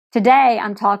Today,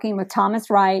 I'm talking with Thomas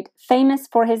Wright, famous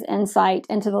for his insight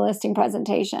into the listing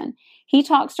presentation. He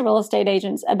talks to real estate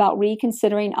agents about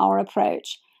reconsidering our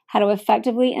approach, how to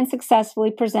effectively and successfully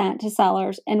present to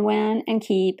sellers and win and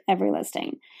keep every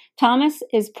listing. Thomas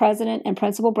is president and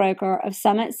principal broker of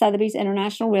Summit Sotheby's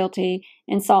International Realty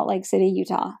in Salt Lake City,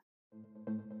 Utah.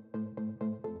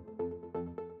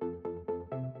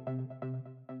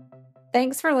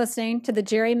 Thanks for listening to the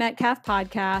Jere Metcalf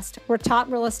Podcast, where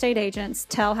top real estate agents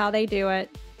tell how they do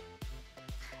it.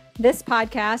 This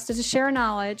podcast is to share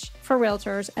knowledge for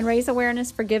realtors and raise awareness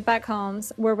for Giveback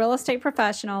Homes, where real estate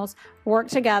professionals work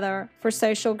together for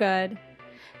social good.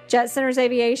 Jet Centers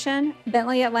Aviation,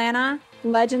 Bentley Atlanta,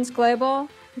 Legends Global,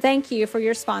 thank you for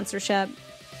your sponsorship.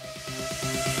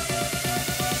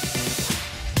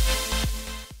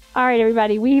 All right,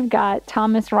 everybody, we've got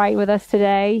Thomas Wright with us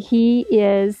today. He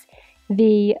is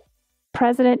the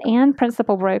president and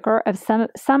principal broker of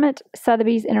Summit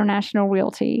Sotheby's International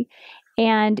Realty.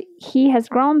 And he has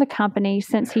grown the company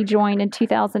since he joined in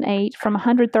 2008 from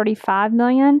 $135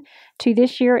 million to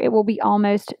this year it will be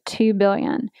almost $2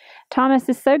 billion. Thomas,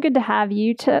 it's so good to have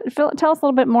you. Tell us a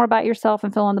little bit more about yourself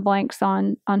and fill in the blanks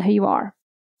on who you are.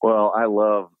 Well, I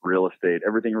love real estate,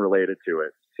 everything related to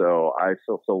it. So I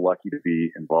feel so lucky to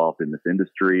be involved in this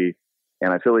industry.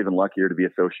 And I feel even luckier to be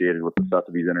associated with the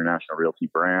Sotheby's International Realty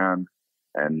brand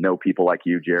and know people like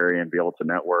you, Jere, and be able to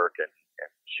network and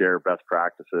share best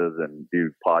practices and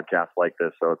do podcasts like this.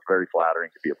 So it's very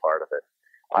flattering to be a part of it.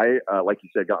 I, like you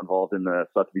said, got involved in the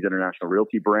Sotheby's International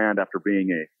Realty brand after being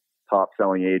a top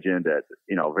selling agent at,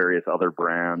 various other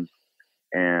brands.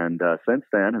 And since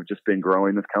then, have just been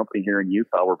growing this company here in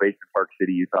Utah. We're based in Park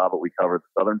City, Utah, but we cover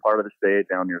the southern part of the state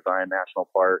down near Zion National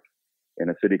Park, in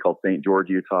a city called St. George,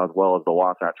 Utah, as well as the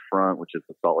Wasatch Front, which is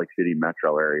the Salt Lake City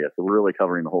metro area. So we're really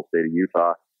covering the whole state of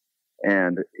Utah.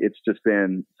 And it's just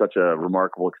been such a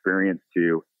remarkable experience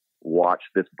to watch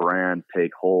this brand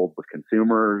take hold with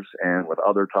consumers and with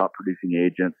other top producing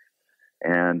agents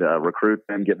and recruit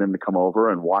them, get them to come over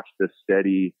and watch this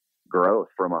steady growth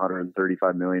from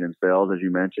 135 million in sales, as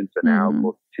you mentioned, to now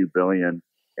close to 2 billion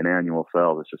in annual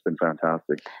sales. It's just been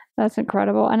fantastic. That's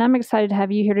incredible. And I'm excited to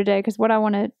have you here today because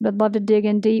I'd love to dig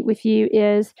in deep with you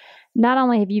is not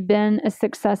only have you been a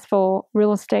successful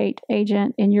real estate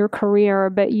agent in your career,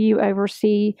 but you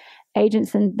oversee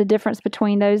agents and the difference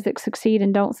between those that succeed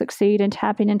and don't succeed and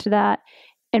tapping into that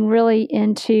and really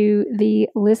into the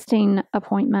listing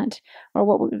appointment or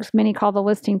what many call the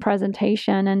listing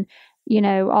presentation and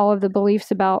all of the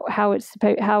beliefs about how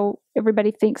how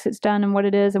everybody thinks it's done and what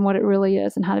it is and what it really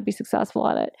is and how to be successful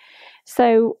at it.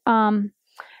 So,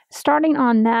 starting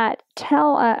on that,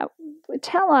 tell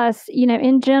us,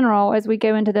 in general, as we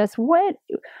go into this, what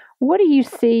do you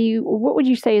see? What would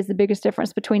you say is the biggest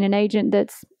difference between an agent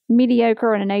that's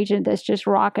mediocre and an agent that's just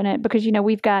rocking it? Because,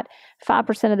 we've got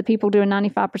 5% of the people doing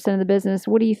 95% of the business.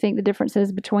 What do you think the difference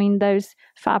is between those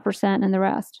 5% and the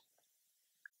rest?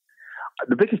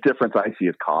 The biggest difference I see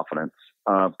is confidence.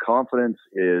 Confidence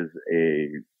is a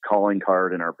calling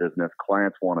card in our business.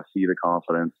 Clients want to see the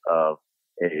confidence of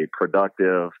a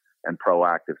productive and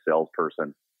proactive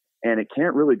salesperson. And it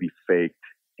can't really be faked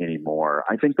anymore.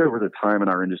 I think there was a time in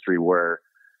our industry where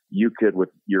you could, with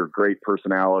your great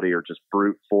personality or just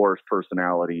brute force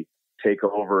personality, take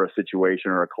over a situation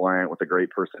or a client with a great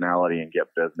personality and get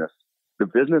business. The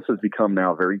business has become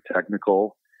now very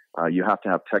technical. You have to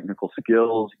have technical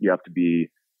skills. You have to be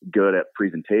good at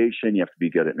presentation. You have to be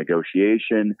good at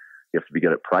negotiation. You have to be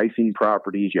good at pricing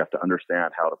properties. You have to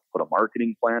understand how to put a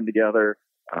marketing plan together.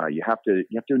 You have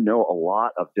to know a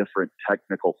lot of different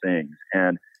technical things.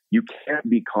 And you can't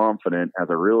be confident as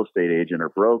a real estate agent or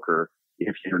broker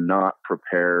if you're not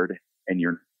prepared and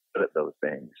you're not good at those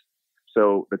things.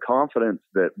 So the confidence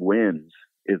that wins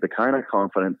is the kind of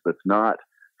confidence that's not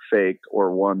faked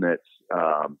or one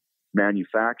that's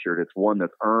manufactured. It's one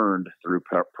that's earned through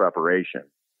preparation.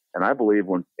 And I believe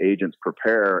when agents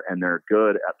prepare and they're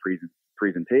good at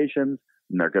presentations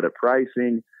and they're good at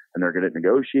pricing and they're good at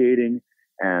negotiating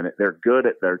and they're good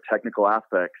at their technical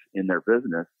aspects in their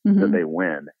business, that they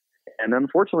win. And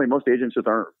unfortunately, most agents just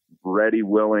aren't ready,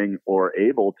 willing, or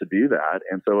able to do that.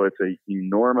 And so it's an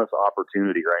enormous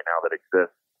opportunity right now that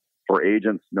exists for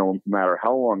agents, no matter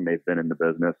how long they've been in the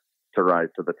business, to rise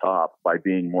to the top by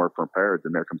being more prepared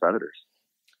than their competitors.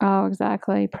 Oh,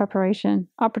 exactly. Preparation.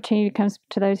 Opportunity comes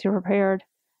to those who are prepared.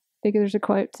 I think there's a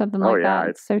quote, something like that.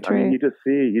 It's so true. I mean, you just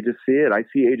see it. I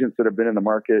see agents that have been in the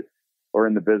market or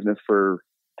in the business for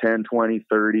 10, 20,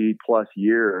 30 plus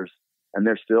years, and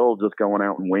they're still just going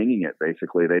out and winging it,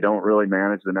 basically. They don't really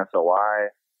manage an SOI.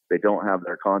 They don't have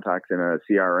their contacts in a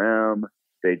CRM.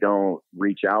 They don't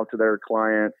reach out to their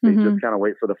clients. They just kind of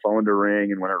wait for the phone to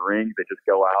ring. And when it rings, they just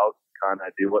go out, kind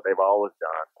of do what they've always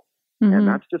done. And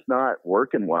that's just not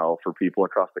working well for people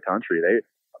across the country.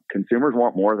 Consumers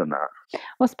want more than that.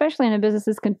 Well, especially in a business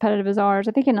as competitive as ours.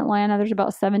 I think in Atlanta, there's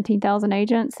about 17,000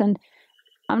 agents, and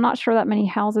I'm not sure that many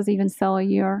houses even sell a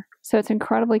year. So it's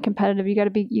incredibly competitive. You got to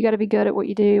be good at what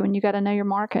you do, and you got to know your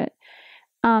market.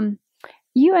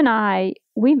 You and I,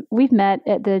 we've met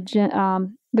at the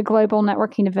global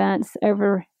networking events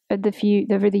over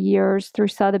the years through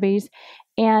Sotheby's,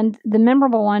 and the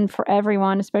memorable one for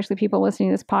everyone, especially people listening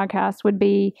to this podcast, would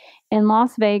be in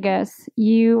Las Vegas.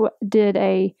 You did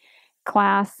a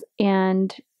class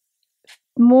and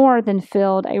more than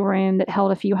filled a room that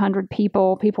held a few hundred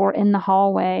people. People were in the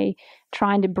hallway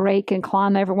trying to break and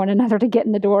climb over one another to get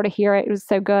in the door to hear it. It was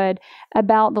so good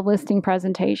about the listing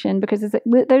presentation, because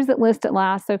those that list at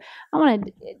last. So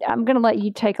I'm going to let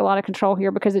you take a lot of control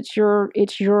here, because it's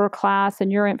your class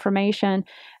and your information.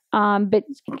 But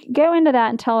go into that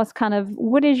and tell us kind of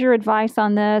what is your advice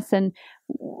on this, and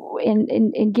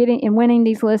in getting and winning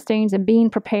these listings and being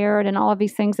prepared and all of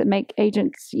these things that make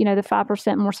agents, the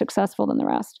 5% more successful than the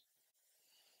rest.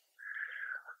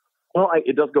 Well,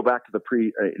 it does go back to the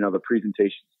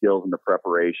presentation skills and the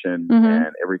preparation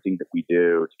and everything that we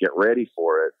do to get ready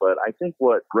for it. But I think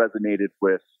what resonated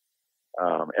with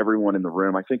everyone in the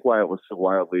room, I think why it was so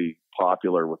wildly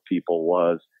popular with people,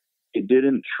 was it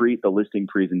didn't treat the listing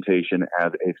presentation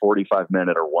as a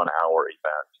 45-minute or 1-hour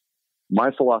event.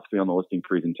 My philosophy on the listing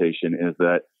presentation is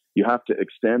that you have to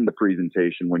extend the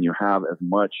presentation when you have as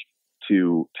much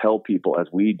to tell people as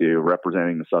we do,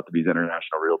 representing the Sotheby's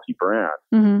International Realty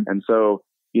brand. And so,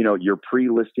 your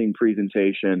pre-listing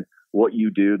presentation, what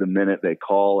you do the minute they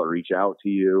call or reach out to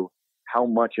you, how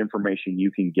much information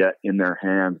you can get in their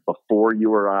hands before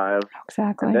you arrive.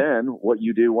 Exactly. And then what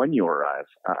you do when you arrive,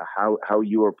 how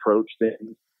you approach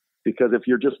things. Because if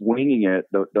you're just winging it,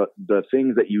 the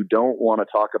things that you don't want to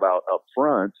talk about up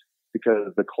front,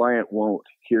 because the client won't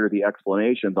hear the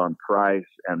explanations on price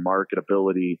and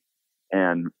marketability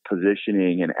and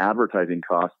positioning and advertising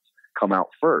costs, come out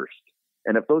first.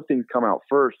 And if those things come out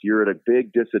first, you're at a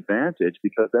big disadvantage,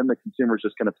 because then the consumer is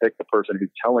just going to pick the person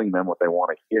who's telling them what they want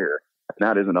to hear. And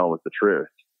that isn't always the truth.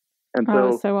 And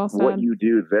so what you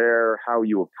do there, how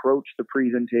you approach the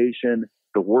presentation,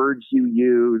 the words you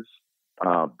use,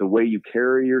 the way you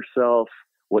carry yourself,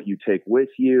 what you take with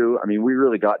you. I mean, we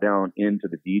really got down into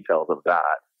the details of that.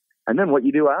 And then what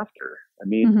you do after. I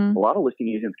mean, a lot of listing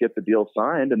agents get the deal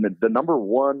signed, and the number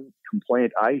one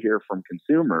complaint I hear from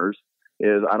consumers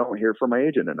is, I don't hear from my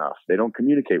agent enough. They don't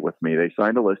communicate with me. They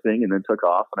signed a listing and then took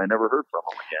off, and I never heard from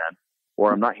them again.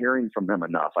 Or I'm not hearing from them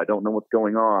enough. I don't know what's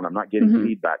going on. I'm not getting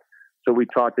feedback. So we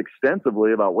talked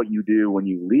extensively about what you do when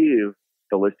you leave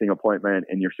the listing appointment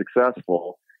and you're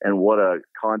successful, and what a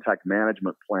contact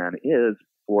management plan is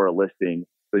for a listing,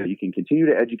 so that you can continue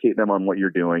to educate them on what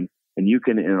you're doing, and you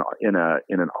can, in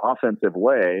an offensive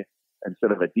way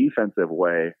instead of a defensive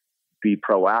way, be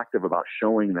proactive about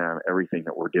showing them everything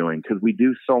that we're doing, because we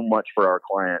do so much for our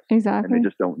clients. Exactly. And they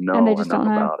just don't know enough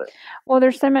about it. Well,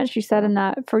 there's so much you said in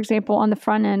that. For example, on the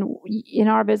front end, in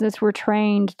our business, we're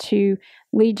trained to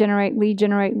lead generate,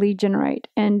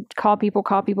 and call people.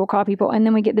 And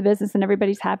then we get the business and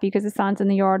everybody's happy because the sign's in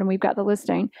the yard and we've got the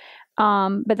listing.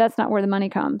 But that's not where the money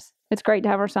comes. It's great to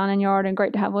have our sign in yard and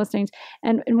great to have listings.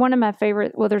 And one of my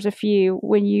favorite, well, there's a few,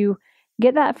 when you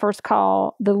get that first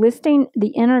call,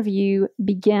 the interview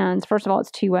begins. First of all, it's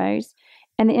 2 ways.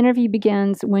 And the interview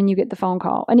begins when you get the phone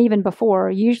call. And even before,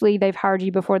 usually they've hired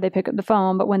you before they pick up the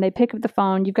phone. But when they pick up the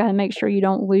phone, you've got to make sure you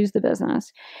don't lose the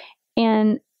business.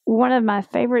 And one of my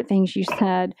favorite things you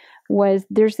said was,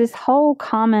 there's this whole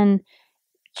common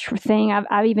thing.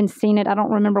 I've even seen it. I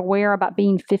don't remember where, about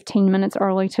being 15 minutes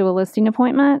early to a listing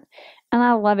appointment. And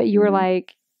I love it. You were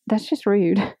like, that's just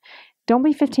rude. Don't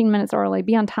be 15 minutes early.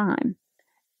 Be on time.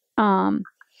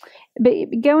 But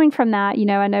going from that,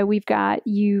 I know we've got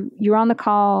you're on the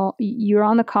call.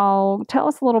 Tell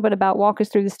us a little bit about, walk us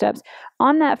through the steps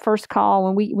on that first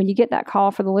call. When you get that call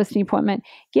for the listing appointment,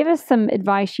 give us some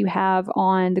advice you have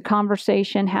on the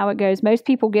conversation, how it goes. Most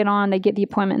people get on, they get the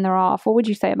appointment and they're off. What would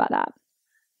you say about that?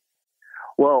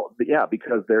 Well, yeah,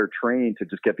 because they're trained to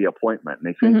just get the appointment,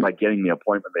 and they think by getting the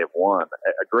appointment they've won.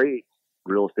 A great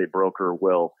real estate broker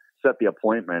will set the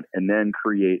appointment and then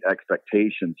create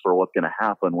expectations for what's going to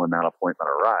happen when that appointment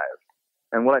arrives.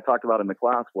 And what I talked about in the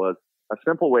class was a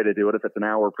simple way to do it if it's an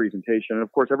hour presentation. And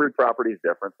of course, every property is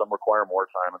different. Some require more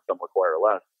time and some require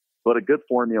less. But a good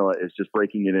formula is just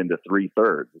breaking it into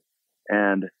 3/3.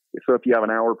 And so if you have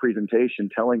an hour presentation,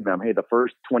 telling them, hey, the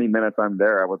first 20 minutes I'm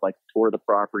there, I would like to tour the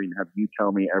property and have you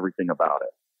tell me everything about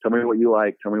it. Tell me what you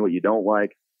like. Tell me what you don't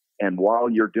like. And while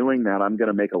you're doing that, I'm going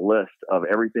to make a list of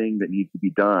everything that needs to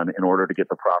be done in order to get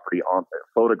the property on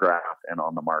photographed and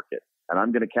on the market. And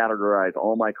I'm going to categorize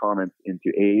all my comments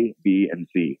into A, B, and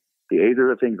C. The A's are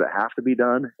the things that have to be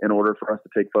done in order for us to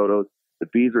take photos. The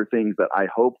B's are things that I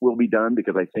hope will be done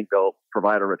because I think they'll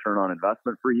provide a return on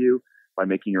investment for you by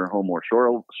making your home more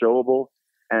showable.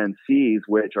 And C's,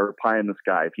 which are pie in the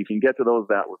sky. If you can get to those,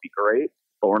 that would be great,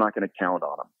 but we're not going to count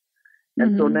on them.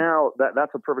 And so now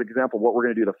that's a perfect example of what we're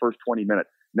going to do the first 20 minutes.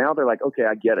 Now they're like, okay,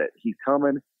 I get it. He's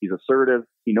coming. He's assertive.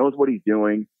 He knows what he's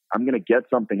doing. I'm going to get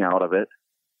something out of it.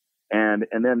 And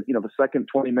then, the second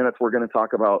 20 minutes, we're going to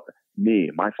talk about me,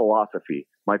 my philosophy,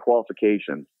 my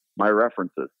qualifications, my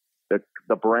references,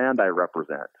 the brand I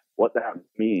represent, what that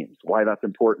means, why that's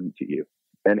important to you,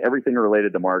 and everything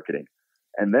related to marketing.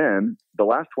 And then the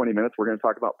last 20 minutes, we're going to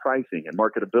talk about pricing and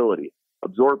marketability,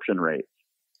 absorption rates,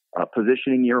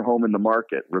 positioning your home in the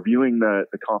market, reviewing the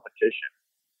competition.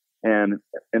 And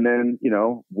then,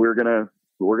 we're going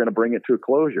to bring it to a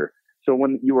closure. So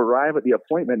when you arrive at the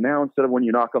appointment now, instead of when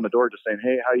you knock on the door, just saying,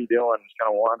 hey, how you doing? Just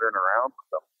kind of wandering around with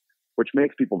them, which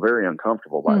makes people very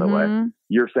uncomfortable, by the way.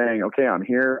 You're saying, okay, I'm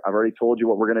here. I've already told you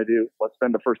what we're going to do. Let's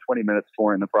spend the first 20 minutes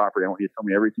touring the property. I want you to tell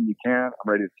me everything you can. I'm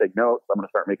ready to take notes. I'm going to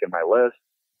start making my list.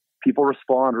 People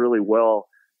respond really well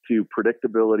to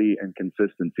predictability and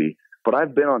consistency. But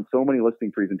I've been on so many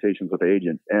listing presentations with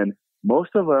agents, and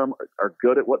most of them are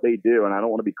good at what they do, and I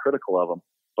don't want to be critical of them.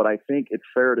 But I think it's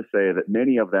fair to say that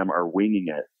many of them are winging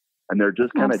it, and they're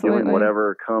just kind of doing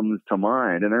whatever comes to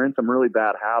mind, and they're in some really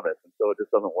bad habits, and so it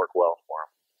just doesn't work well for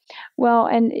them. Well,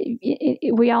 and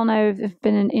we all know, if they've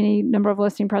been in any number of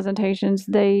listing presentations,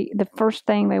 the first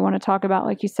thing they want to talk about,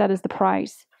 like you said, is the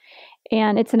price.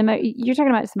 And you're talking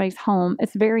about somebody's home.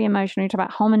 It's very emotional. You're talking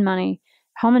about home and money.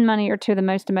 Home and money are two of the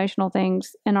most emotional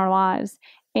things in our lives,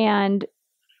 and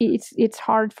it's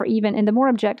hard for and the more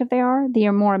objective they are, the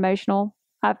more emotional.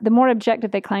 The more objective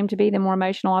they claim to be, the more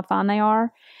emotional I find they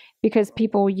are, because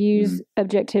people use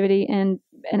objectivity and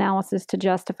analysis to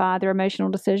justify their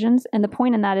emotional decisions. And the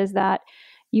point in that is that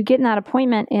you get in that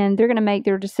appointment and they're going to make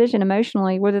their decision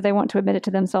emotionally, whether they want to admit it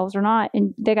to themselves or not,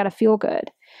 and they got to feel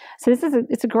good. So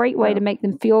it's a great way to make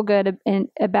them feel good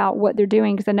about what they're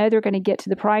doing, because they know they're going to get to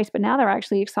the price, but now they're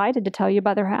actually excited to tell you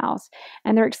about their house,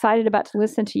 and they're excited about to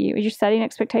listen to you. You're setting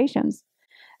expectations.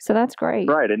 So that's great.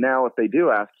 Right. And now if they do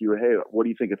ask you, hey, what do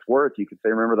you think it's worth? You can say,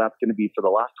 remember, that's going to be for the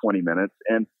last 20 minutes.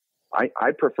 And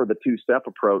I prefer the two-step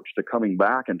approach to coming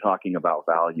back and talking about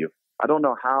value. I don't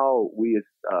know how we as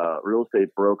real estate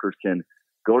brokers can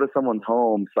go to someone's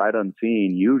home sight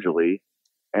unseen usually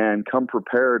and come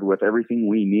prepared with everything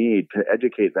we need to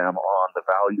educate them on the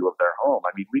value of their home. I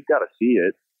mean, we've got to see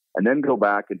it and then go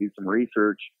back and do some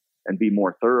research and be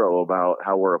more thorough about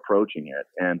how we're approaching it.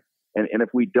 And if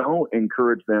we don't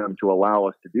encourage them to allow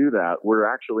us to do that, we're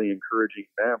actually encouraging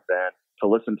them then to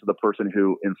listen to the person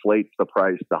who inflates the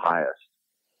price the highest.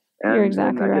 And, You're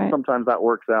exactly and I guess right. sometimes that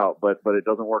works out, but it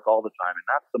doesn't work all the time. And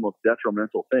that's the most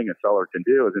detrimental thing a seller can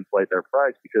do, is inflate their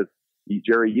price, because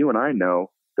Jerry, you and I know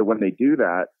that when they do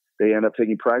that, they end up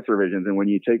taking price revisions. And when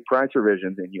you take price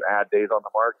revisions and you add days on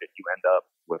the market, you end up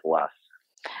with less.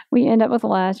 We end up with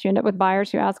less. You end up with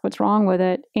buyers who ask what's wrong with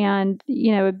it. And,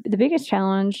 the biggest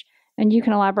challenge, and you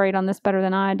can elaborate on this better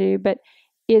than I do, but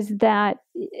is that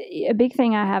a big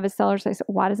thing I have is sellers say, so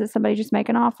why doesn't somebody just make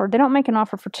an offer? They don't make an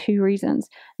offer for two reasons.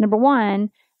 Number one,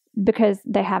 because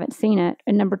they haven't seen it.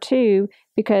 And number two,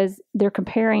 because they're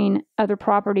comparing other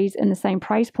properties in the same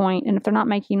price point. And if they're not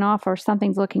making an offer,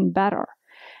 something's looking better.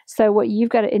 So what you've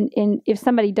got to, if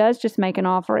somebody does just make an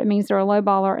offer, it means they're a low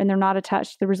baller and they're not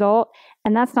attached to the result.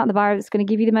 And that's not the buyer that's going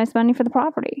to give you the most money for the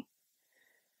property.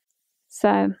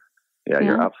 So. Yeah,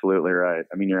 you're absolutely right.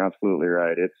 I mean, you're absolutely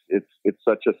right. It's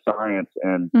such a science,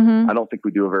 and I don't think we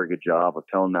do a very good job of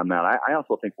telling them that. I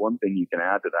also think one thing you can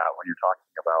add to that when you're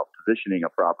talking about positioning a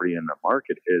property in the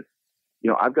market is,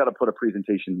 I've got to put a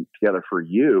presentation together for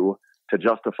you to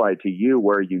justify to you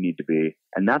where you need to be.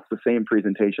 And that's the same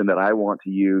presentation that I want to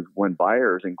use when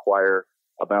buyers inquire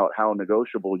about how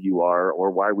negotiable you are or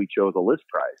why we chose a list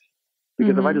price.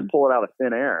 Because if I just pull it out of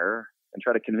thin air and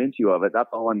try to convince you of it, that's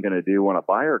all I'm going to do when a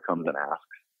buyer comes and asks.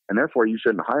 And therefore, you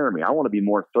shouldn't hire me. I want to be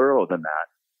more thorough than that.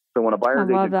 So when a buyer's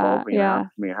agent calls me and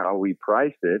asks me how we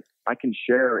priced it, I can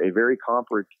share a very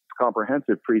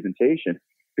comprehensive presentation,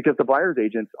 because the buyer's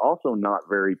agent's also not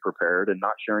very prepared and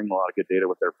not sharing a lot of good data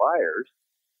with their buyers.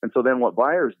 And so then what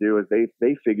buyers do is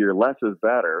they figure less is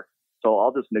better, so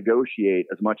I'll just negotiate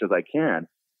as much as I can.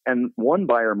 And one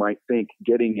buyer might think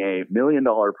getting a $1 million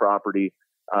property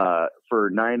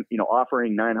for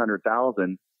offering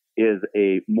 $900,000 is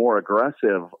a more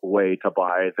aggressive way to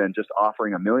buy than just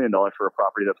offering $1 million for a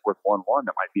property that's worth 1.1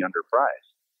 that might be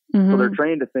underpriced. Mm-hmm. So they're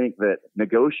trained to think that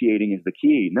negotiating is the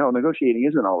key. No, negotiating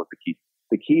isn't always the key.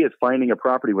 The key is finding a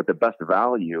property with the best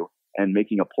value and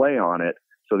making a play on it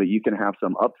so that you can have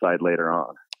some upside later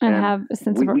on. And have a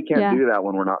sense we can't do that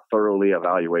when we're not thoroughly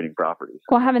evaluating properties.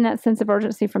 Well, having that sense of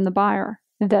urgency from the buyer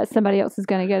that somebody else is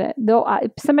going to get it.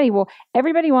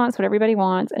 Everybody wants what everybody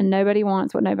wants, and nobody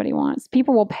wants what nobody wants.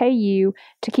 People will pay you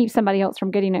to keep somebody else from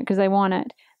getting it because they want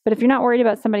it. But if you're not worried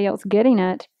about somebody else getting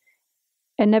it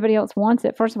and nobody else wants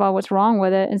it, first of all, what's wrong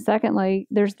with it? And secondly,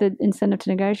 there's the incentive to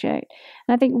negotiate.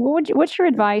 And I think, what's your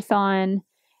advice on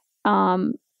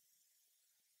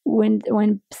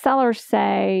when sellers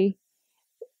say,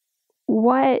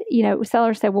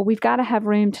 sellers say, well, we've got to have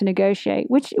room to negotiate,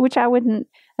 which I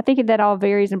think that all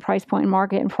varies in price point and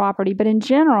market and property. But in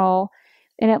general,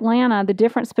 in Atlanta, the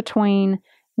difference between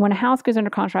when a house goes under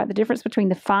contract, the difference between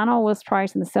the final list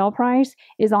price and the sale price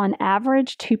is on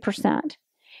average 2%.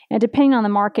 And depending on the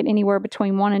market, anywhere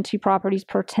between 1 and 2 properties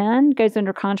per 10 goes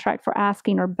under contract for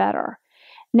asking or better.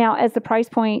 Now, as the price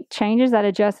point changes, that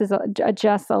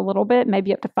adjusts a little bit,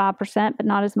 maybe up to 5%, but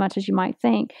not as much as you might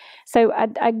think. So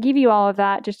I give you all of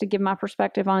that just to give my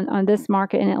perspective on this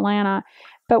market in Atlanta.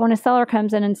 But when a seller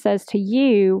comes in and says to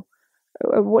you,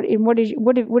 what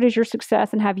is your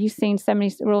success, and have you seen so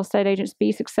many real estate agents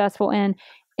be successful in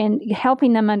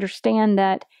helping them understand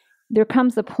that there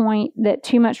comes a point that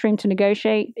too much room to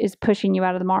negotiate is pushing you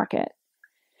out of the market?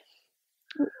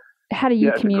 How do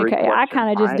you communicate? I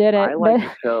kind of just did it. I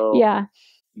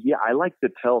like to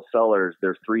tell sellers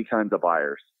there's 3 kinds of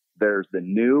buyers. There's the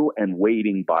new and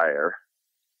waiting buyer,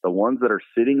 the ones that are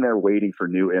sitting there waiting for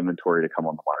new inventory to come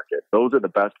on the market. Those are the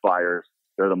best buyers.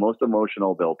 They're the most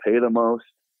emotional. They'll pay the most,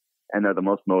 and they're the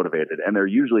most motivated, and they're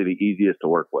usually the easiest to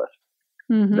work with.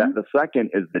 Mm-hmm. The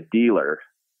second is the dealer.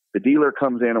 The dealer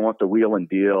comes in and wants to wheel and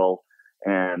deal.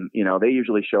 And, they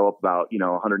usually show up about,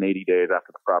 180 days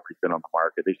after the property's been on the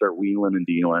market. They start wheeling and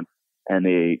dealing, and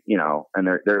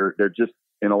they're just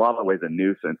in a lot of ways a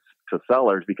nuisance to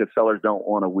sellers because sellers don't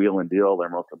want to wheel and deal their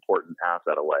most important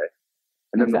asset away.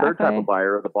 And then the third type of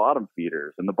buyer are the bottom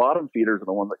feeders. And the bottom feeders are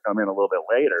the ones that come in a little bit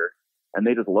later, and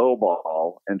they just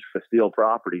lowball and steal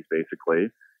properties basically.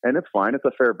 And it's fine. It's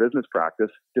a fair business practice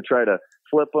to try to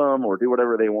flip them or do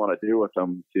whatever they want to do with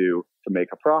them to make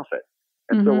a profit.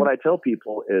 And so what I tell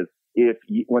people is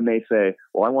when they say,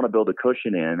 well, I want to build a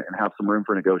cushion in and have some room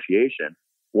for negotiation,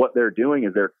 what they're doing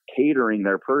is they're catering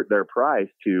their price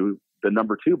to the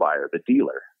number 2 buyer, the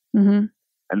dealer. Mm-hmm.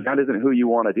 And that isn't who you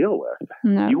want to deal with.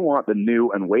 No. You want the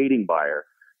new and waiting buyer.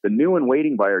 The new and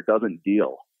waiting buyer doesn't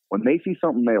deal. When they see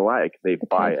something they like, they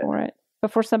buy for it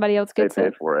before somebody else gets it. They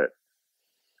pay for it.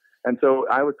 And so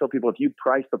I would tell people, if you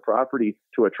price the property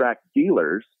to attract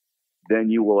dealers, then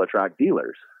you will attract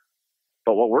dealers.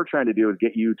 But what we're trying to do is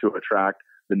get you to attract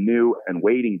the new and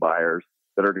waiting buyers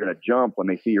that are going to jump when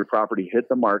they see your property hit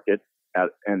the market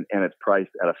and it's priced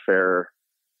at a fair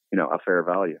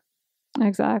value.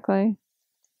 Exactly.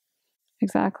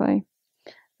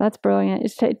 That's brilliant.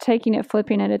 It's taking it,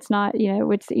 flipping it. It's not,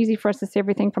 it's easy for us to see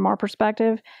everything from our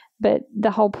perspective, but the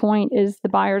whole point is the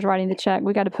buyer's writing the check.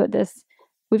 We've got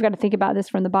to think about this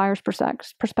from the buyer's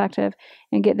perspective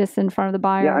and get this in front of the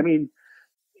buyer.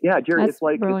 Yeah, Jere, That's it's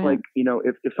like brilliant.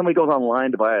 if somebody goes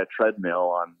online to buy a treadmill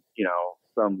on,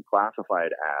 some classified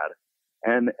ad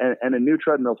and a new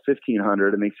treadmill is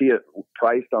 $1,500 and they see it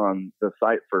priced on the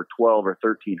site for $1,200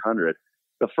 or $1,300,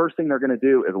 the first thing they're going to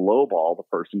do is lowball the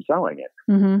person selling it.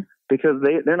 Mm-hmm. Because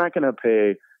they're not going to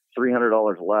pay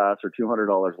 $300 less or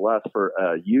 $200 less for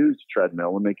a used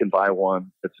treadmill when they can buy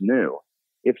one that's new.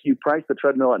 If you price the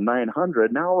treadmill at $900,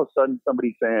 now all of a sudden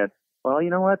somebody's saying, well,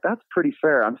 you know what? That's pretty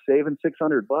fair. I'm saving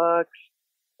 $600,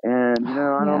 and I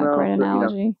don't know. Great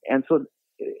analogy. And so,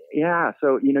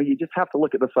 you just have to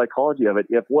look at the psychology of it.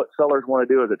 If what sellers want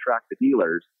to do is attract the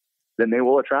dealers, then they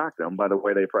will attract them by the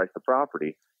way they price the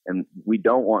property. And we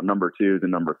don't want number 2s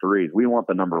and number 3s. We want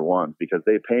the number 1s because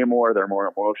they pay more, they're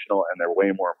more emotional, and they're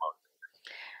way more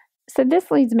motivated. So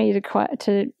this leads me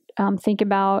to think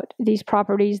about these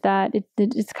properties that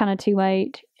it's kind of too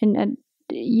late, and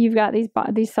you've got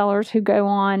these sellers who go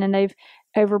on and they've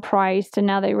overpriced, and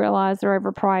now they realize they're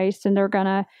overpriced and they're going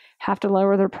to have to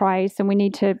lower their price, and we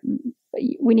need to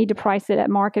price it at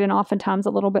market and oftentimes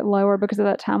a little bit lower because of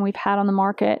that time we've had on the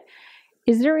market.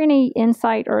 Is there any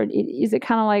insight, or is it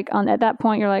kind of like at that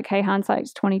point you're like, hey,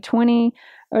 hindsight's 2020,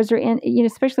 or is there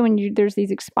especially when there's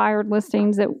these expired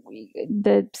listings that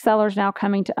the seller's now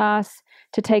coming to us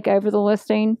to take over the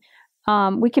listing?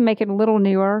 We can make it a little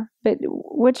newer, but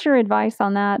what's your advice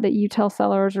on that you tell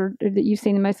sellers or that you've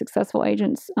seen the most successful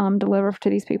agents deliver to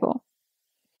these people?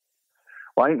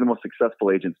 Well, I think the most successful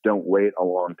agents don't wait a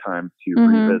long time to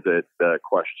revisit the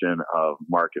question of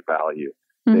market value.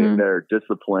 They're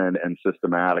disciplined and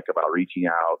systematic about reaching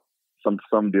out.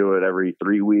 Some do it every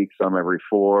 3 weeks, some every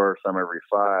 4, some every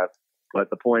 5. But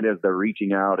the point is they're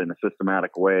reaching out in a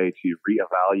systematic way to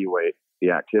reevaluate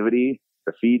the activity,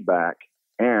 the feedback,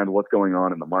 and what's going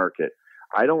on in the market.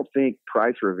 I don't think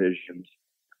price revisions,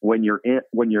 when you're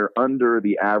under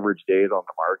the average days on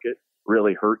the market,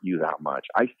 really hurt you that much.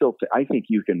 I still think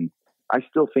you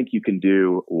can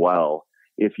do well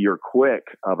if you're quick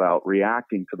about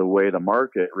reacting to the way the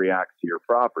market reacts to your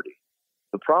property.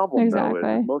 The problem, though,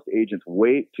 is most agents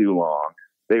wait too long.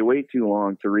 They wait too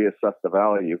long to reassess the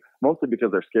value, mostly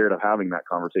because they're scared of having that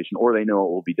conversation, or they know it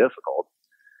will be difficult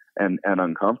and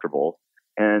uncomfortable.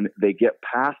 And they get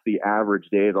past the average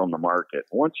days on the market.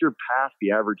 Once you're past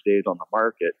the average days on the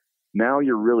market, now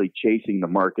you're really chasing the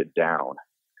market down.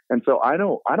 And so I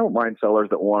don't mind sellers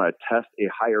that want to test a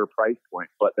higher price point,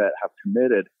 but that have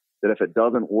committed that if it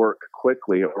doesn't work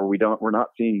quickly, or we're not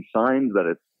seeing signs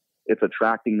that it's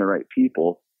attracting the right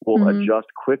people, we'll adjust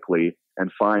quickly and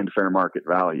find fair market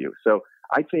value. So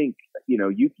I think,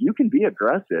 you can be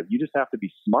aggressive. You just have to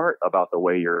be smart about the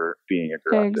way you're being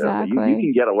aggressive. Exactly. You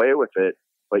can get away with it,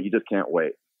 but you just can't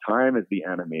wait. Time is the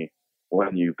enemy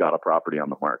when you've got a property on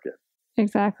the market.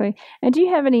 Exactly. And do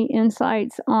you have any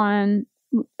insights on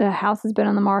the house has been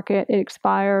on the market, it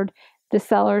expired, the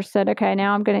seller said, okay,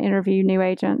 now I'm going to interview new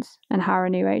agents and hire a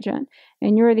new agent,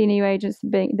 and you're the new agent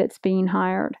that's being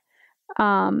hired.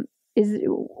 What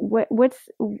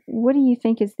do you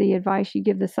think is the advice you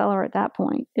give the seller at that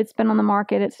point? It's been on the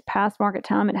market, it's past market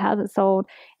time, it hasn't sold,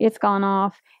 it's gone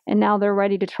off, and now they're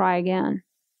ready to try again.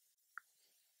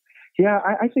 Yeah,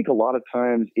 I think a lot of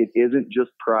times it isn't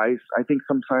just price. I think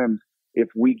sometimes if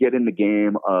we get in the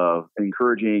game of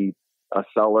encouraging a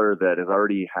seller that has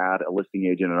already had a listing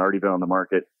agent and already been on the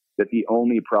market, that the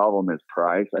only problem is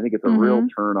price, I think it's a real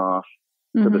turnoff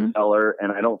to the seller,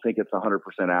 and I don't think it's 100%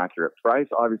 accurate. Price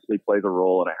obviously plays a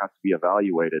role, and it has to be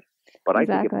evaluated. But I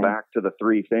think it's back to the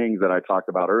 3 things that I talked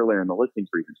about earlier in the listing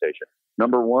presentation.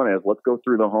 Number 1 is let's go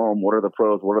through the home. What are the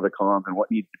pros? What are the cons? And what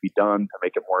needs to be done to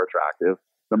make it more attractive?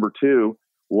 Number 2,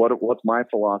 what's my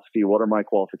philosophy? What are my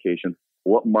qualifications?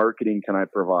 What marketing can I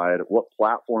provide? What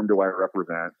platform do I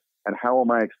represent? And how am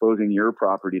I exposing your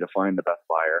property to find the best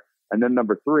buyer? And then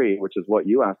number 3, which is what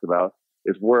you asked about,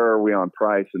 is where are we on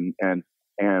price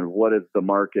and what is the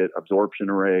market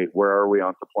absorption rate? Where are we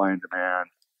on supply and demand?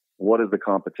 What is the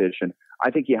competition?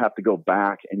 I think you have to go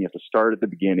back and you have to start at the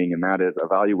beginning, and that is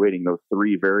evaluating those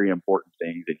 3 very important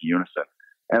things in unison.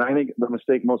 And I think the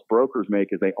mistake most brokers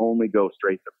make is they only go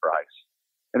straight to price.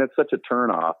 And it's such a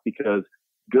turnoff because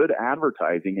good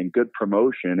advertising and good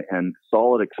promotion and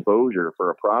solid exposure for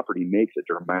a property makes a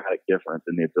dramatic difference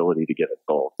in the ability to get it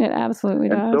sold. It absolutely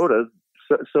does. And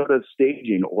so does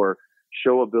staging or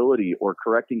showability or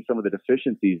correcting some of the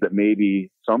deficiencies that maybe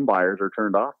some buyers are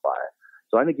turned off by.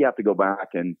 So I think you have to go back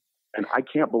and I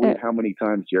can't believe how many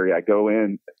times, Jerry, I go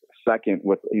in second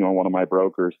with one of my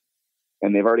brokers,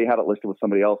 and they've already had it listed with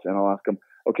somebody else, and I'll ask them,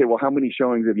 okay, well, how many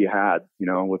showings have you had,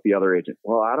 with the other agent?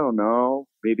 Well, I don't know,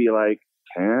 maybe like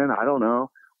 10. I don't know.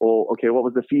 Well, okay, what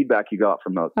was the feedback you got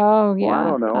from those? Oh, yeah. Well, I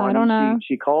don't know. I don't know.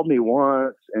 She called me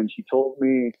once, and she told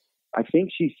me, I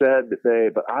think she said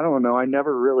that but I don't know. I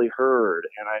never really heard.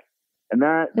 And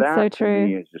that so true. To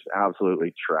me is just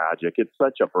absolutely tragic. It's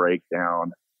such a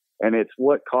breakdown, and it's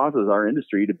what causes our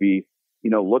industry to be,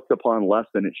 looked upon less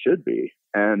than it should be.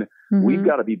 And we've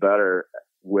got to be better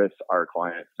with our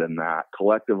clients than that,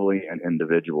 collectively and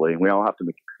individually. And we all have to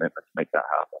make a commitment to make that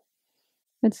happen.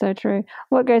 It's so true.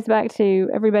 Well, it goes back to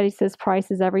everybody says price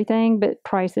is everything, but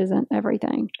price isn't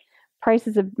everything. Price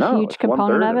is a huge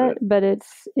component of it, but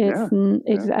it's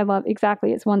I love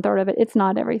exactly. It's 1/3 of it. It's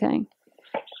not everything.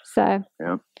 So,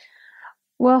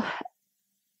 well,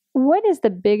 what is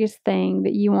the biggest thing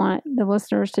that you want the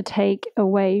listeners to take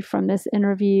away from this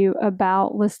interview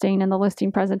about listing and the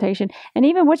listing presentation? And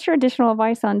even what's your additional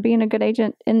advice on being a good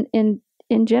agent in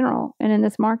general and in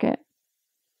this market?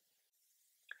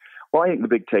 Well, I think the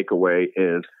big takeaway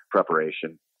is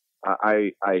preparation.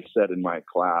 I said in my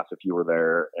class, if you were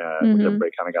there, which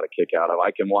everybody kind of got a kick out of,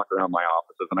 I can walk around my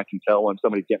offices and I can tell when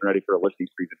somebody's getting ready for a listings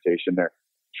presentation, they're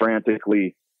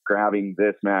frantically grabbing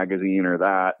this magazine or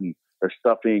that, and they're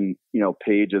stuffing,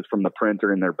 pages from the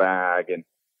printer in their bag and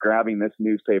grabbing this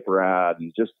newspaper ad,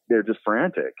 and they're just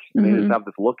frantic. And they just have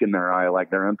this look in their eye like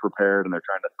they're unprepared and they're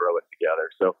trying to throw it together.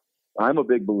 So I'm a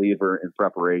big believer in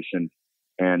preparation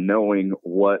and knowing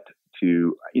what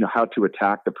to, how to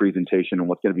attack the presentation and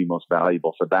what's going to be most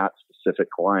valuable for that specific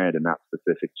client and that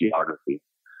specific geography.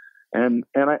 And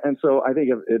so I think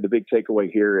the big takeaway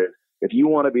here is, if you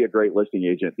want to be a great listing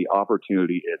agent, the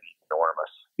opportunity is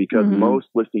enormous, because most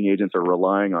listing agents are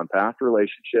relying on past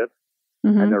relationships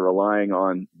and they're relying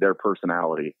on their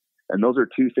personality. And those are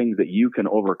two things that you can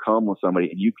overcome with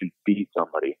somebody, and you can beat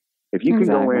somebody. If you can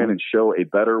go in and show a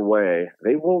better way,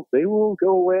 they will go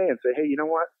away and say, hey, you know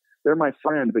what? They're my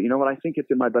friend, but you know what? I think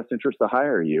it's in my best interest to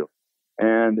hire you.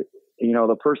 And,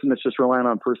 the person that's just relying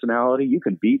on personality, you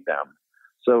can beat them.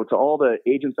 So to all the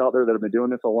agents out there that have been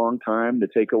doing this a long time, the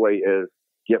takeaway is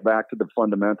get back to the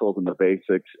fundamentals and the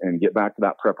basics and get back to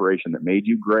that preparation that made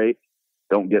you great.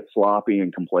 Don't get sloppy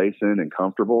and complacent and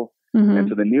comfortable. And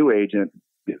to the new agent,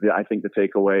 I think the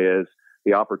takeaway is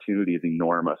the opportunity is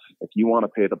enormous. If you want to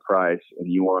pay the price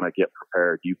and you want to get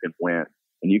prepared, you can win.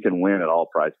 And you can win at all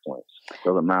price points.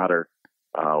 Doesn't matter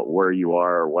where you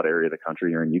are or what area of the country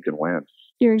you're in, you can win.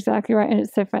 You're exactly right. And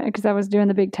it's so funny because I was doing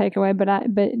the big takeaway, but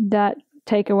that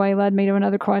takeaway led me to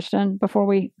another question before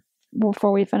we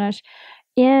finish.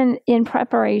 In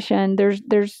preparation, there's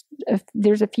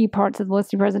a few parts of the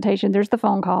listing presentation. There's the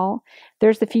phone call.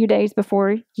 There's the few days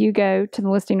before you go to the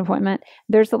listing appointment.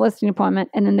 There's the listing appointment,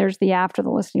 and then there's the after the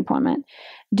listing appointment.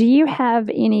 Do you have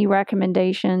any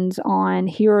recommendations on,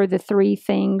 here are the 3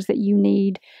 things that you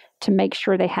need to make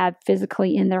sure they have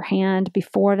physically in their hand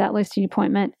before that listing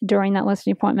appointment, during that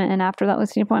listing appointment, and after that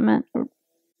listing appointment?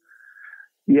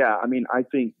 Yeah, I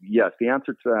think, yes, the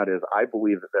answer to that is I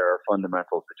believe that there are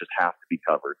fundamentals that just have to be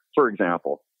covered. For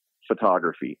example,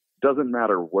 photography. Doesn't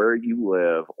matter where you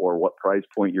live or what price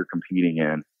point you're competing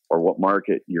in or what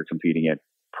market you're competing in.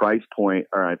 Price point,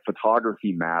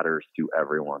 photography matters to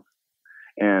everyone.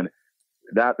 And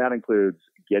that includes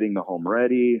getting the home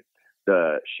ready,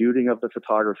 the shooting of the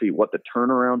photography, what the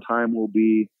turnaround time will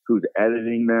be, who's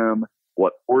editing them,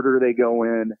 what order they go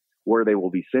in, where they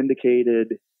will be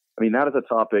syndicated. That is a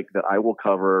topic that I will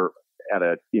cover at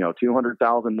a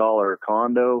 $200,000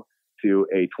 condo to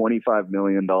a $25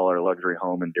 million luxury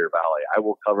home in Deer Valley. I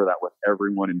will cover that with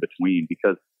everyone in between,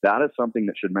 because that is something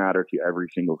that should matter to every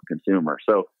single consumer.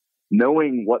 So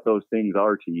knowing what those things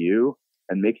are to you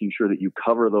and making sure that you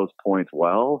cover those points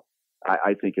well,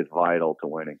 I think is vital to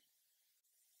winning.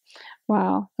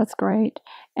 Wow, that's great.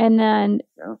 And then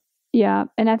yeah,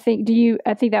 and I think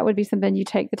that would be something you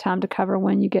take the time to cover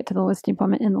when you get to the listing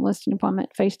appointment, in the listing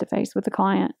appointment, face to face with the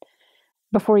client,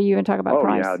 before you even talk about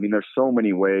price. Yeah, there's so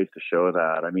many ways to show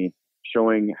that.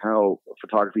 Showing how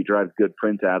photography drives good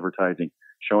print advertising,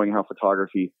 showing how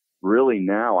photography really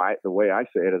now, the way I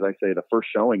say it is, I say the first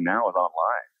showing now is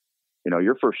online.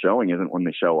 Your first showing isn't when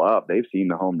they show up. They've seen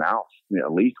the home now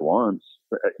at least once,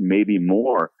 maybe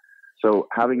more. So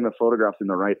having the photographs in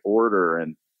the right order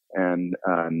and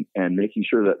making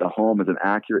sure that the home is an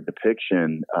accurate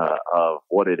depiction of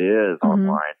what it is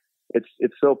online.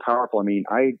 It's so powerful.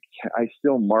 I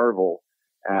still marvel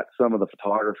at some of the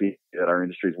photography that our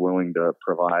industry is willing to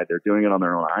provide. They're doing it on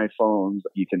their own iPhones.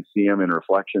 You can see them in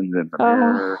reflections in the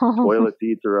mirror. Toilet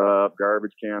seats are up,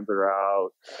 garbage cans are out,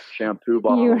 shampoo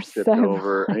bottles tipped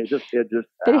over. It just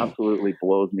absolutely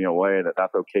blows me away that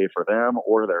that's okay for them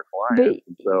or their clients.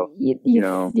 And so,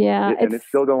 and it's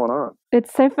still going on.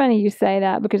 It's so funny you say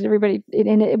that, because everybody,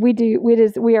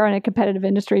 we are in a competitive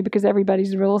industry because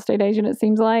everybody's a real estate agent, it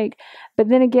seems like. But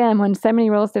then again, when so many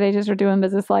real estate agents are doing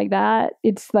business like that,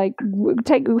 it's like,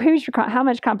 how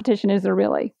much competition is there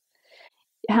really?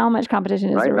 How much competition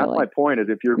is there really? That's my point, is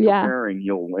if you're preparing,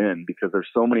 you'll win, because there's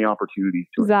so many opportunities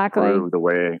to improve the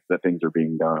way that things are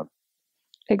being done.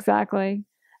 Exactly.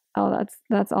 Oh,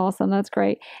 that's awesome. That's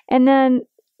great. And then,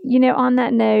 on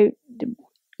that note,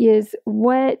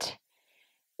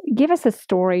 give us a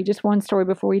story, just one story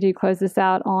before we do close this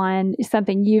out, on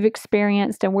something you've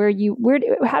experienced and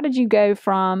how did you go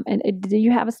from, and do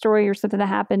you have a story or something that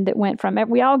happened that went from,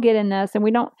 we all get in this and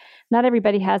not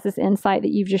everybody has this insight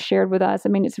that you've just shared with us.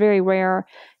 It's very rare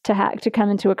to come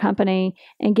into a company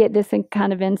and get this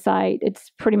kind of insight.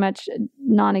 It's pretty much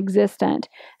non-existent.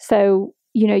 So,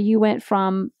 you went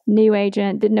from new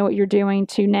agent, didn't know what you're doing,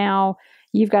 to now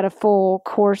you've got a full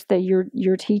course that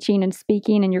you're teaching and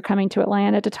speaking, and you're coming to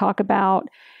Atlanta to talk about.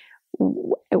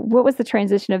 What was the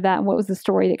transition of that, and what was the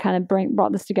story that kind of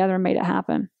brought this together and made it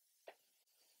happen?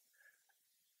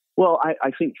 Well,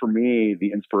 I think for me,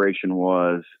 the inspiration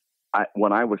was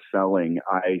when I was selling,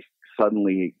 I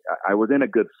was in a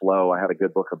good flow. I had a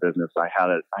good book of business. I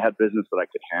had business that I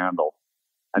could handle.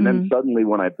 And then suddenly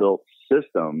when I built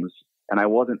systems, and I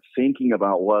wasn't thinking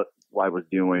about what I was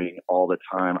doing all the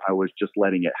time, I was just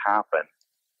letting it happen.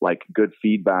 like good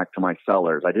feedback to my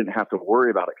sellers. I didn't have to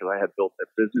worry about it because I had built a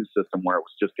business system where it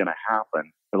was just going to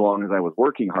happen as long as I was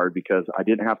working hard, because I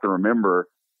didn't have to remember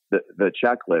the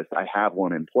checklist. I had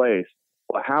one in place.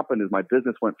 What happened is my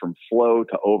business went from flow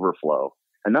to overflow.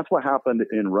 And that's what happened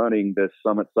in running this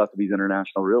Summit Sotheby's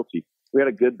International Realty. We had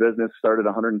a good business, started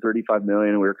 135 million,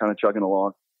 and we were kind of chugging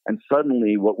along. And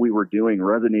suddenly what we were doing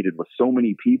resonated with so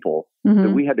many people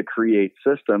that we had to create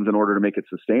systems in order to make it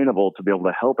sustainable to be able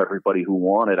to help everybody who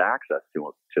wanted access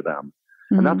to them.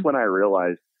 And that's when I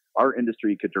realized our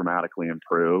industry could dramatically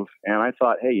improve. And I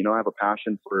thought, hey, I have a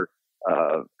passion for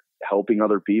helping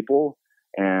other people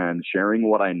and sharing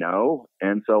what I know.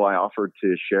 And so I offered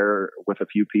to share with a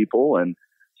few people, and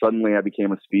suddenly I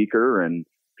became a speaker, and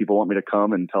people want me to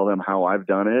come and tell them how I've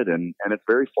done it. And it's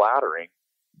very flattering.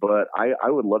 But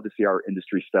I would love to see our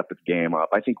industry step its game up.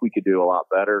 I think we could do a lot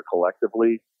better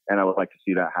collectively, and I would like to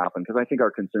see that happen because I think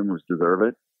our consumers deserve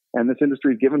it. And this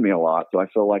industry has given me a lot, so I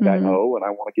feel like I owe and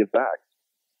I want to give back.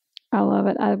 I love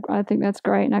it. I think that's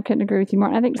great, and I couldn't agree with you more.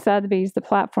 And I think Sotheby's, the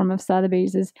platform of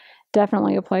Sotheby's, is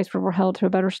definitely a place where we're held to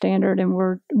a better standard, and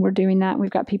we're doing that.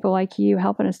 We've got people like you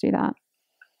helping us do that.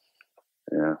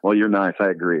 Yeah, well, you're nice. I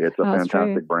agree. It's a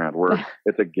fantastic brand.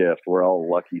 It's a gift. We're all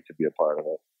lucky to be a part of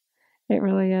it. It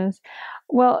really is.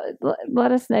 Well,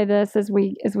 let us know this as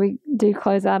we do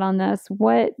close out on this.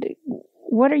 What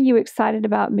are you excited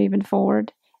about moving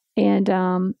forward?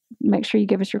 And make sure you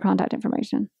give us your contact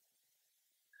information.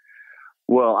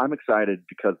 Well, I'm excited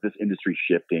because this industry is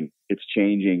shifting. It's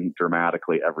changing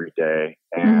dramatically every day,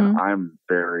 and I'm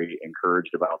very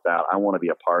encouraged about that. I want to be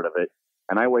a part of it.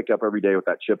 And I wake up every day with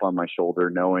that chip on my shoulder,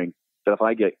 knowing that if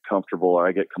I get comfortable or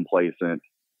I get complacent,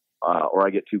 or I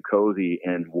get too cozy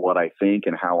in what I think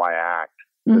and how I act,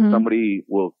 that somebody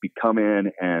will come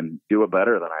in and do it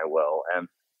better than I will. And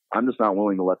I'm just not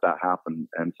willing to let that happen.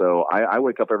 And so I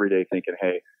wake up every day thinking,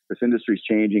 hey, this industry is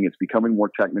changing. It's becoming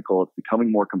more technical. It's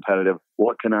becoming more competitive.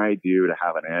 What can I do to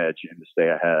have an edge and to stay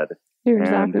ahead? You're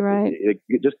exactly right.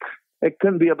 It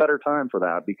couldn't be a better time for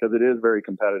that because it is very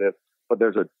competitive, but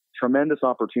there's a tremendous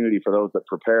opportunity for those that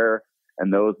prepare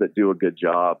and those that do a good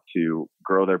job to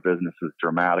grow their businesses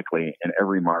dramatically in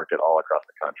every market all across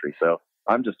the country. So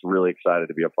I'm just really excited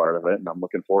to be a part of it, and I'm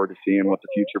looking forward to seeing what the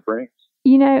future brings.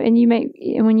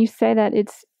 And when you say that,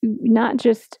 it's not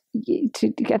just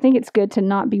I think it's good to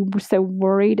not be so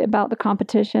worried about the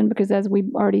competition, because as we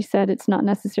already said, it's not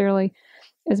necessarily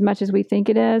as much as we think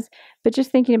it is, but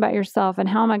just thinking about yourself and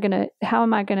how am I going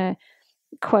to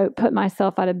quote, put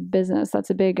myself out of business. That's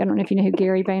a big, I don't know if you know who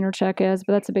Gary Vaynerchuk is,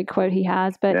 but that's a big quote he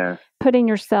has. But putting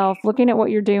yourself, looking at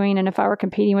what you're doing, and if I were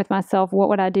competing with myself, what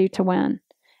would I do to win?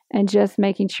 And just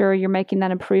making sure you're making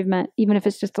that improvement, even if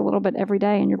it's just a little bit every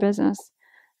day in your business.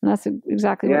 And that's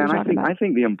exactly what you're talking about. I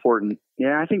think the important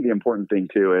thing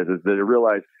too is that you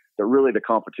realize that really the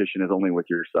competition is only with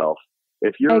yourself.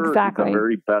 If you're the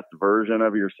very best version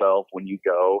of yourself when you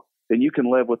go, then you can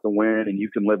live with the win and you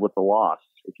can live with the loss.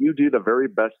 If you do the very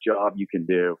best job you can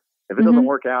do, if it doesn't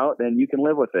work out, then you can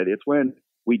live with it. It's when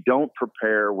we don't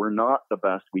prepare, we're not the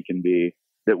best we can be,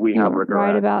 that we have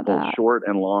regrets, both short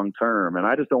and long term. And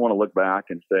I just don't want to look back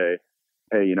and say,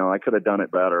 hey, I could have done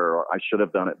it better, or I should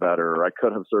have done it better, or I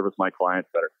could have serviced my clients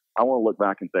better. I want to look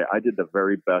back and say, I did the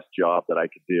very best job that I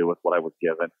could do with what I was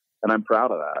given. And I'm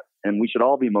proud of that. And we should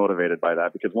all be motivated by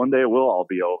that, because one day it will all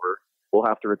be over. We'll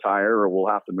have to retire or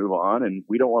we'll have to move on. And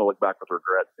we don't want to look back with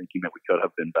regrets thinking that we could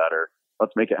have been better.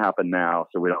 Let's make it happen now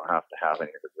so we don't have to have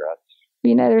any regrets.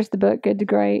 There's the book, Good to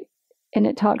Great. And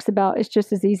it talks about it's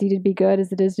just as easy to be good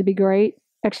as it is to be great.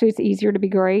 Actually, it's easier to be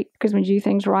great because when you do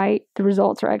things right, the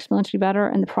results are exponentially better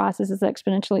and the process is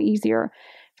exponentially easier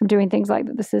from doing things like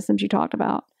the systems you talked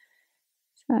about.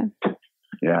 So,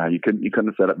 yeah, you couldn't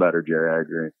have said it better, Jere. I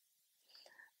agree.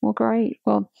 Well, great.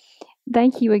 Well,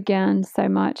 thank you again so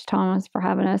much, Thomas, for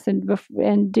having us. And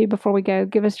before we go,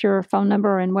 give us your phone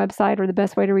number and website or the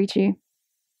best way to reach you.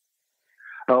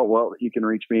 Oh, well, you can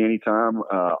reach me anytime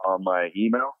on my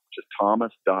email, which is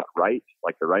thomas.wright,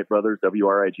 like the Wright brothers,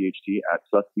 WRIGHT, at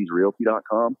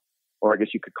sotheby'srealty.com. Or I guess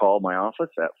you could call my office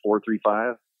at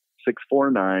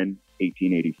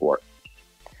 435-649-1884.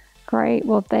 Great.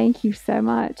 Well, thank you so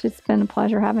much. It's been a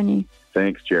pleasure having you.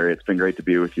 Thanks, Jere. It's been great to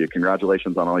be with you.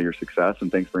 Congratulations on all your success,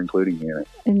 and thanks for including me in it.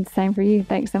 And same for you.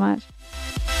 Thanks so much.